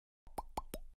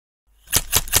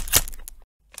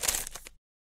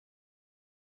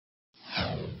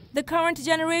The current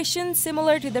generation,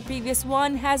 similar to the previous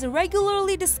one, has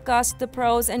regularly discussed the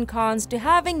pros and cons to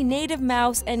having native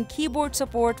mouse and keyboard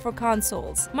support for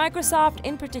consoles. Microsoft,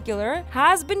 in particular,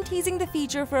 has been teasing the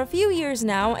feature for a few years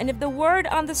now, and if the word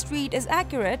on the street is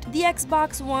accurate, the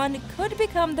Xbox One could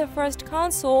become the first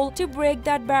console to break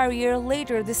that barrier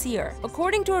later this year.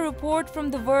 According to a report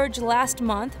from The Verge last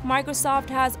month, Microsoft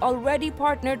has already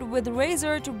partnered with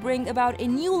Razer to bring about a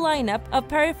new lineup of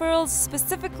peripherals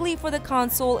specifically for the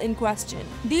console in question.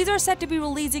 These are set to be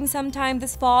releasing sometime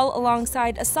this fall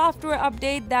alongside a software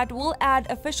update that will add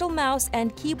official mouse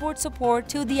and keyboard support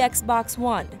to the Xbox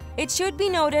One. It should be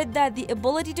noted that the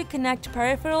ability to connect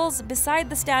peripherals beside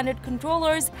the standard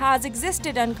controllers has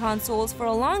existed on consoles for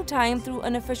a long time through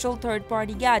unofficial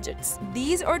third-party gadgets.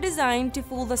 These are designed to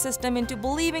fool the system into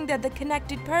believing that the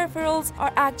connected peripherals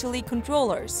are actually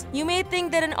controllers. You may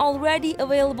think that an already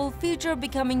available feature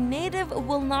becoming native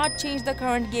will not change the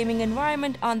current gaming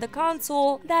environment on the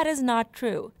console. That is not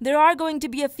true. There are going to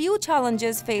be a few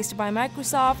challenges faced by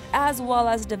Microsoft as well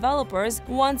as developers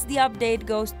once the update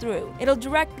goes through. It'll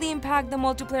directly impact the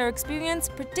multiplayer experience,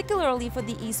 particularly for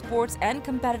the esports and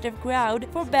competitive crowd,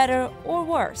 for better or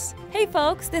worse. Hey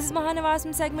folks, this is Mahanavas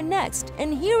from SegmentNext,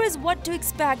 and here is what to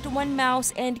expect when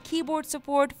mouse and keyboard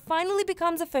support finally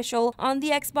becomes official on the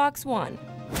Xbox One.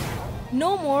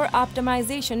 No more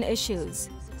optimization issues.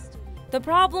 The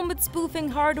problem with spoofing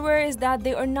hardware is that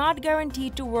they are not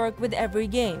guaranteed to work with every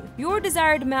game. Your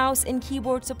desired mouse and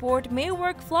keyboard support may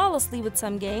work flawlessly with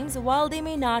some games, while they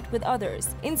may not with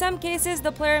others. In some cases,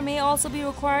 the player may also be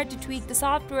required to tweak the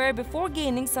software before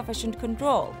gaining sufficient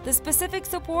control. The specific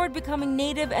support becoming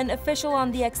native and official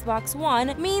on the Xbox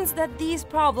One means that these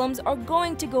problems are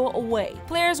going to go away.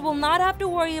 Players will not have to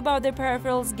worry about their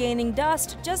peripherals gaining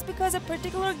dust just because a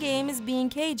particular game is being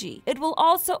cagey. It will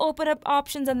also open up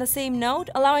options on the same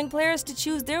note, allowing players to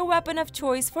choose their weapon of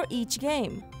choice for each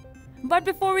game. But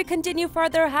before we continue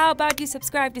further, how about you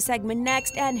subscribe to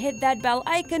SegmentNext and hit that bell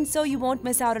icon so you won't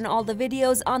miss out on all the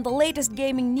videos on the latest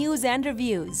gaming news and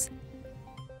reviews.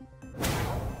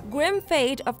 Grim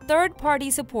fate of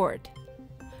third-party support.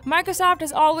 Microsoft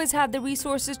has always had the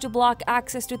resources to block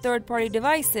access to third-party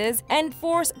devices and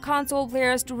force console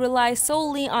players to rely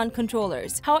solely on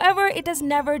controllers. However, it has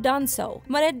never done so.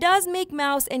 When it does make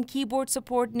mouse and keyboard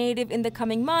support native in the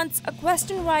coming months, a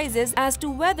question rises as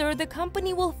to whether the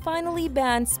company will finally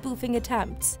ban spoofing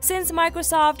attempts. Since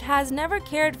Microsoft has never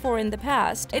cared for in the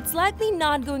past, it's likely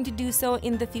not going to do so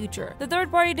in the future. The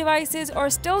third-party devices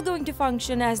are still going to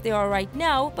function as they are right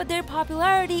now, but their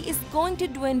popularity is going to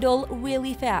dwindle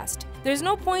really fast. There's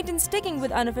no point in sticking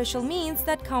with unofficial means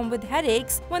that come with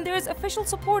headaches when there is official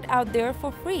support out there for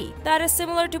free. That is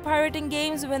similar to pirating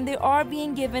games when they are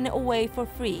being given away for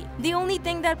free. The only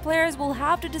thing that players will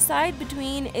have to decide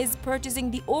between is purchasing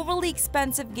the overly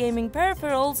expensive gaming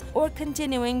peripherals or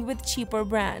continuing with cheaper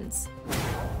brands.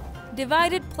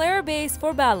 Divided player base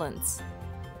for balance.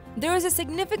 There is a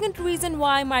significant reason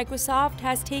why Microsoft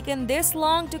has taken this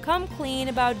long to come clean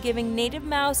about giving native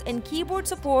mouse and keyboard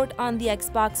support on the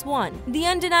Xbox One. The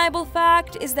undeniable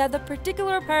fact is that the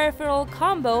particular peripheral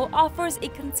combo offers a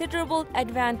considerable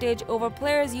advantage over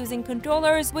players using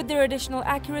controllers with their additional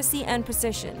accuracy and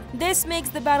precision. This makes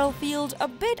the battlefield a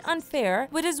bit unfair,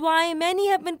 which is why many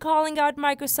have been calling out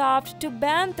Microsoft to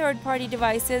ban third-party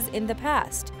devices in the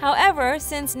past. However,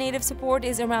 since native support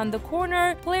is around the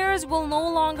corner, players will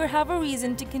no longer have a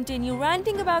reason to continue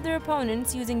ranting about their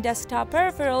opponents using desktop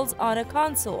peripherals on a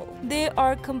console. They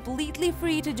are completely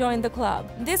free to join the club.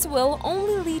 This will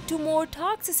only lead to more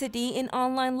toxicity in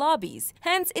online lobbies.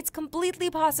 Hence, it's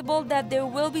completely possible that there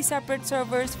will be separate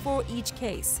servers for each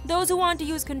case. Those who want to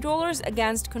use controllers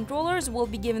against controllers will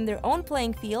be given their own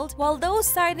playing field, while those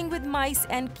siding with mice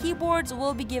and keyboards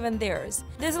will be given theirs.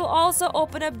 This will also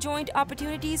open up joint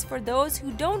opportunities for those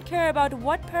who don't care about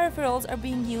what peripherals are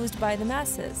being used by the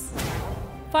masses.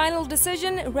 Final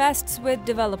decision rests with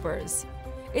developers.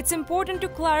 It's important to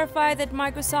clarify that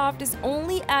Microsoft is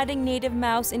only adding native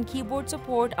mouse and keyboard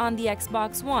support on the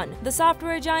Xbox One. The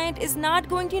software giant is not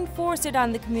going to enforce it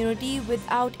on the community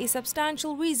without a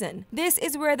substantial reason. This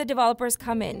is where the developers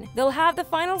come in. They'll have the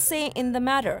final say in the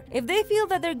matter. If they feel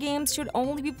that their games should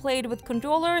only be played with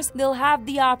controllers, they'll have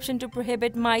the option to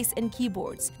prohibit mice and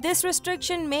keyboards. This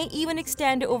restriction may even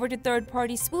extend over to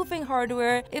third-party spoofing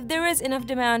hardware if there is enough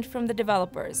demand from the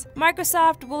developers.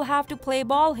 Microsoft will have to play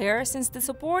ball here, since the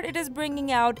support it is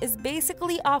bringing out is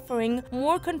basically offering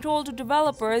more control to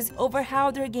developers over how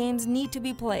their games need to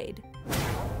be played.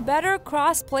 Better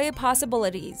cross-play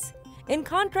possibilities. In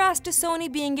contrast to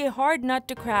Sony being a hard nut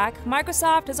to crack,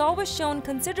 Microsoft has always shown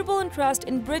considerable interest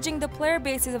in bridging the player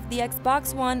bases of the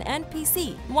Xbox One and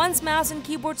PC. Once mouse and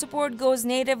keyboard support goes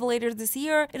native later this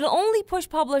year, it'll only push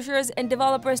publishers and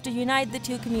developers to unite the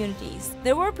two communities.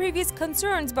 There were previous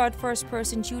concerns about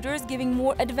first-person shooters giving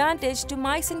more advantage to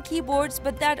mice and keyboards,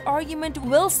 but that argument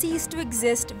will cease to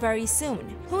exist very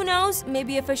soon. Who knows,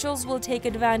 maybe officials will take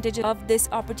advantage of this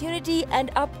opportunity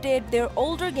and update their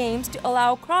older games to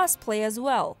allow crossplay as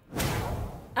well.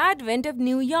 Advent of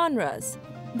new genres.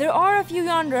 There are a few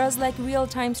genres like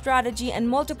real-time strategy and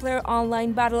multiplayer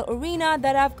online battle arena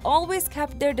that have always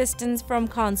kept their distance from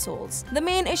consoles. The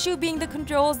main issue being the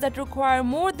controls that require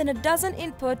more than a dozen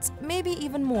inputs, maybe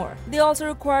even more. They also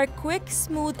require quick,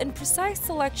 smooth, and precise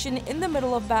selection in the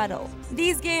middle of battle.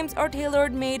 These games are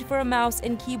tailor-made for a mouse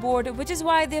and keyboard, which is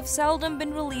why they've seldom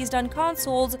been released on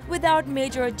consoles without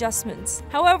major adjustments.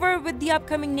 However, with the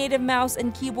upcoming native mouse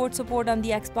and keyboard support on the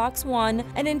Xbox One,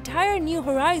 an entire new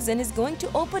horizon is going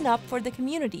to open up for the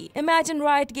community. Imagine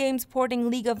Riot Games porting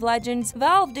League of Legends,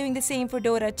 Valve doing the same for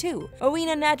Dota 2,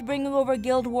 ArenaNet bringing over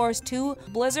Guild Wars 2,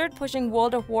 Blizzard pushing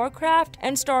World of Warcraft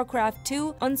and StarCraft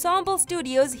 2, Ensemble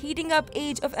Studios heating up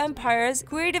Age of Empires,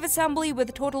 Creative Assembly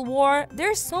with Total War.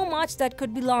 There's so much that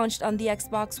could be launched on the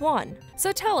Xbox One.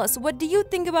 So tell us, what do you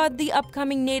think about the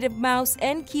upcoming native mouse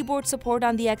and keyboard support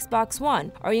on the Xbox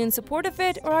One? Are you in support of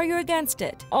it or are you against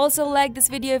it? Also like this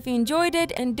video if you enjoyed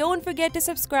it, and don't forget to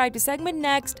subscribe to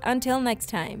SegmentNext. Until next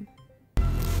time.